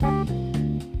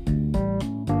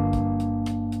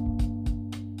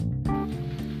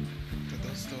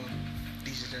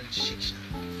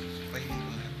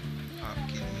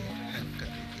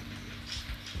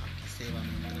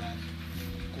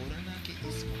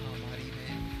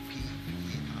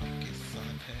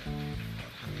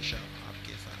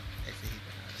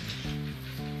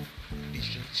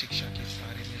शिक्षा के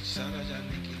बारे में ज़्यादा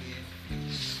जानने के लिए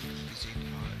प्लीज़